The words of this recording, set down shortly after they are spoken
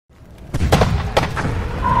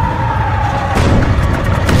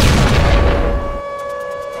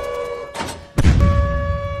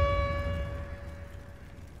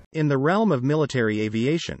In the realm of military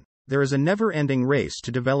aviation, there is a never-ending race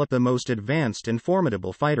to develop the most advanced and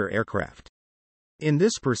formidable fighter aircraft. In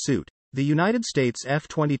this pursuit, the United States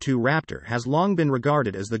F-22 Raptor has long been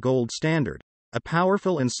regarded as the gold standard, a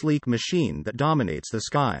powerful and sleek machine that dominates the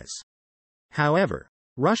skies. However,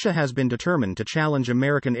 Russia has been determined to challenge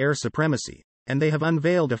American air supremacy, and they have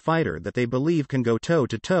unveiled a fighter that they believe can go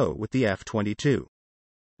toe-to-toe with the F-22.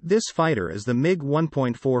 This fighter is the MiG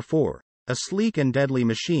 1.44, a sleek and deadly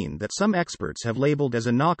machine that some experts have labeled as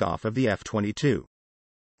a knockoff of the F-22.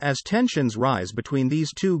 As tensions rise between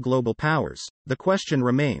these two global powers, the question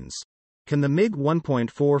remains: can the MiG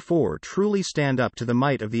 1.44 truly stand up to the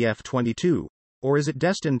might of the F-22, or is it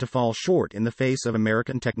destined to fall short in the face of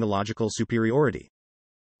American technological superiority?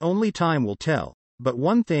 Only time will tell, but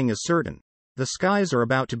one thing is certain: the skies are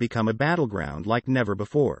about to become a battleground like never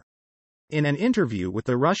before. In an interview with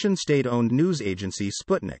the Russian state-owned news agency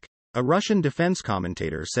Sputnik, a Russian defense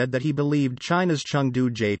commentator said that he believed China's Chengdu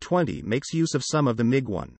J-20 makes use of some of the MiG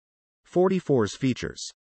 1.44's features.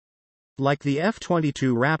 Like the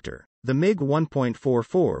F-22 Raptor, the MiG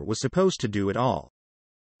 1.44 was supposed to do it all.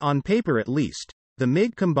 On paper at least, the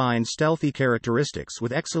MiG combined stealthy characteristics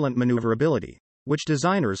with excellent maneuverability, which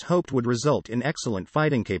designers hoped would result in excellent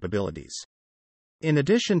fighting capabilities. In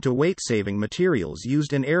addition to weight-saving materials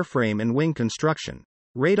used in airframe and wing construction,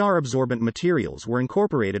 radar-absorbent materials were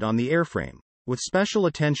incorporated on the airframe, with special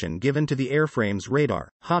attention given to the airframe's radar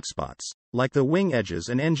hotspots, like the wing edges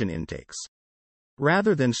and engine intakes.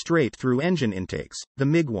 Rather than straight-through engine intakes, the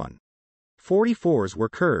MiG 1.44s were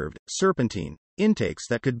curved, serpentine intakes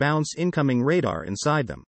that could bounce incoming radar inside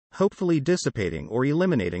them, hopefully dissipating or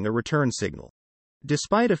eliminating a return signal.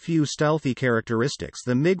 Despite a few stealthy characteristics,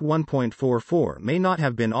 the MiG 1.44 may not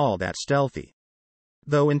have been all that stealthy.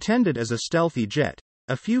 Though intended as a stealthy jet,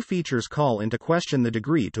 a few features call into question the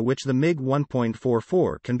degree to which the MiG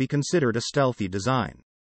 1.44 can be considered a stealthy design.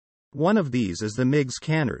 One of these is the MiG's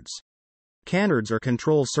canards. Canards are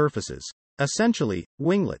control surfaces, essentially,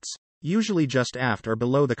 winglets, usually just aft or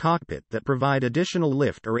below the cockpit, that provide additional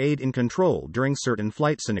lift or aid in control during certain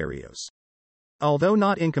flight scenarios. Although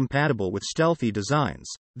not incompatible with stealthy designs,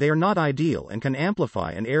 they are not ideal and can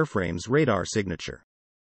amplify an airframe's radar signature.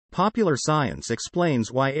 Popular science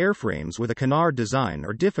explains why airframes with a canard design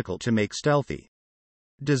are difficult to make stealthy.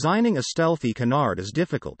 Designing a stealthy canard is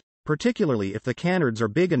difficult, particularly if the canards are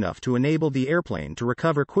big enough to enable the airplane to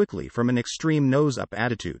recover quickly from an extreme nose-up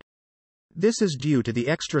attitude. This is due to the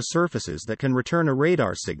extra surfaces that can return a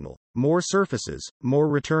radar signal: more surfaces, more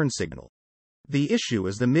return signal. The issue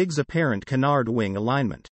is the MiG's apparent canard wing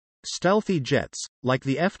alignment. Stealthy jets, like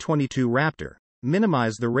the F-22 Raptor,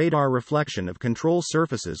 minimize the radar reflection of control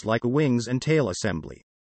surfaces like wings and tail assembly.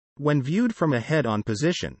 When viewed from a head-on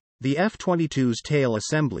position, the F-22's tail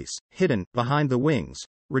assemblies hidden behind the wings,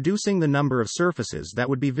 reducing the number of surfaces that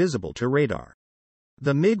would be visible to radar.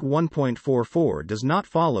 The MiG 1.44 does not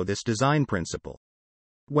follow this design principle.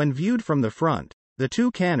 When viewed from the front, the two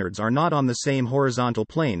canards are not on the same horizontal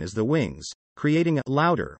plane as the wings, creating a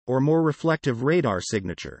louder or more reflective radar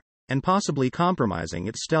signature, and possibly compromising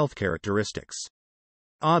its stealth characteristics.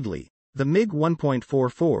 Oddly, the MiG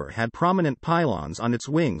 1.44 had prominent pylons on its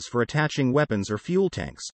wings for attaching weapons or fuel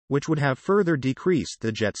tanks, which would have further decreased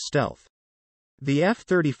the jet's stealth. The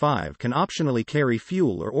F-35 can optionally carry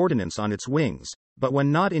fuel or ordnance on its wings, but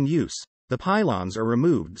when not in use, the pylons are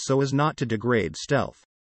removed so as not to degrade stealth.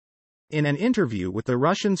 In an interview with the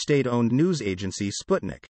Russian state-owned news agency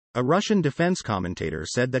Sputnik, a Russian defense commentator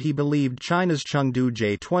said that he believed China's Chengdu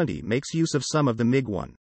J-20 makes use of some of the MiG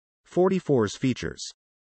 1.44's features.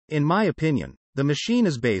 In my opinion, the machine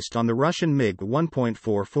is based on the Russian MiG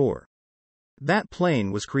 1.44. That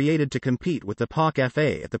plane was created to compete with the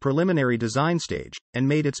POC-FA at the preliminary design stage, and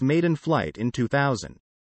made its maiden flight in 2000.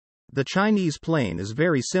 The Chinese plane is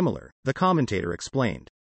very similar, the commentator explained.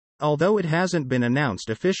 Although it hasn't been announced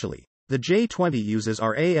officially, the J-20 uses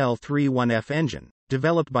our AL-31F engine,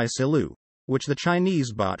 developed by Silu, which the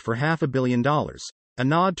Chinese bought for $500 million, a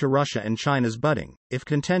nod to Russia and China's budding, if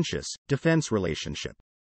contentious, defense relationship.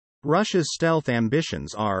 Russia's stealth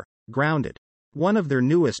ambitions are grounded. One of their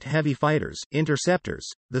newest heavy fighters, interceptors,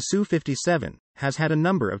 the Su-57, has had a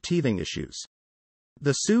number of teething issues.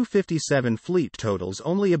 The Su-57 fleet totals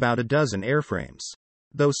only about a dozen airframes.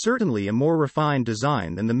 Though certainly a more refined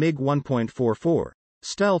design than the MiG 1.44,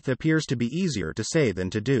 stealth appears to be easier to say than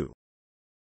to do.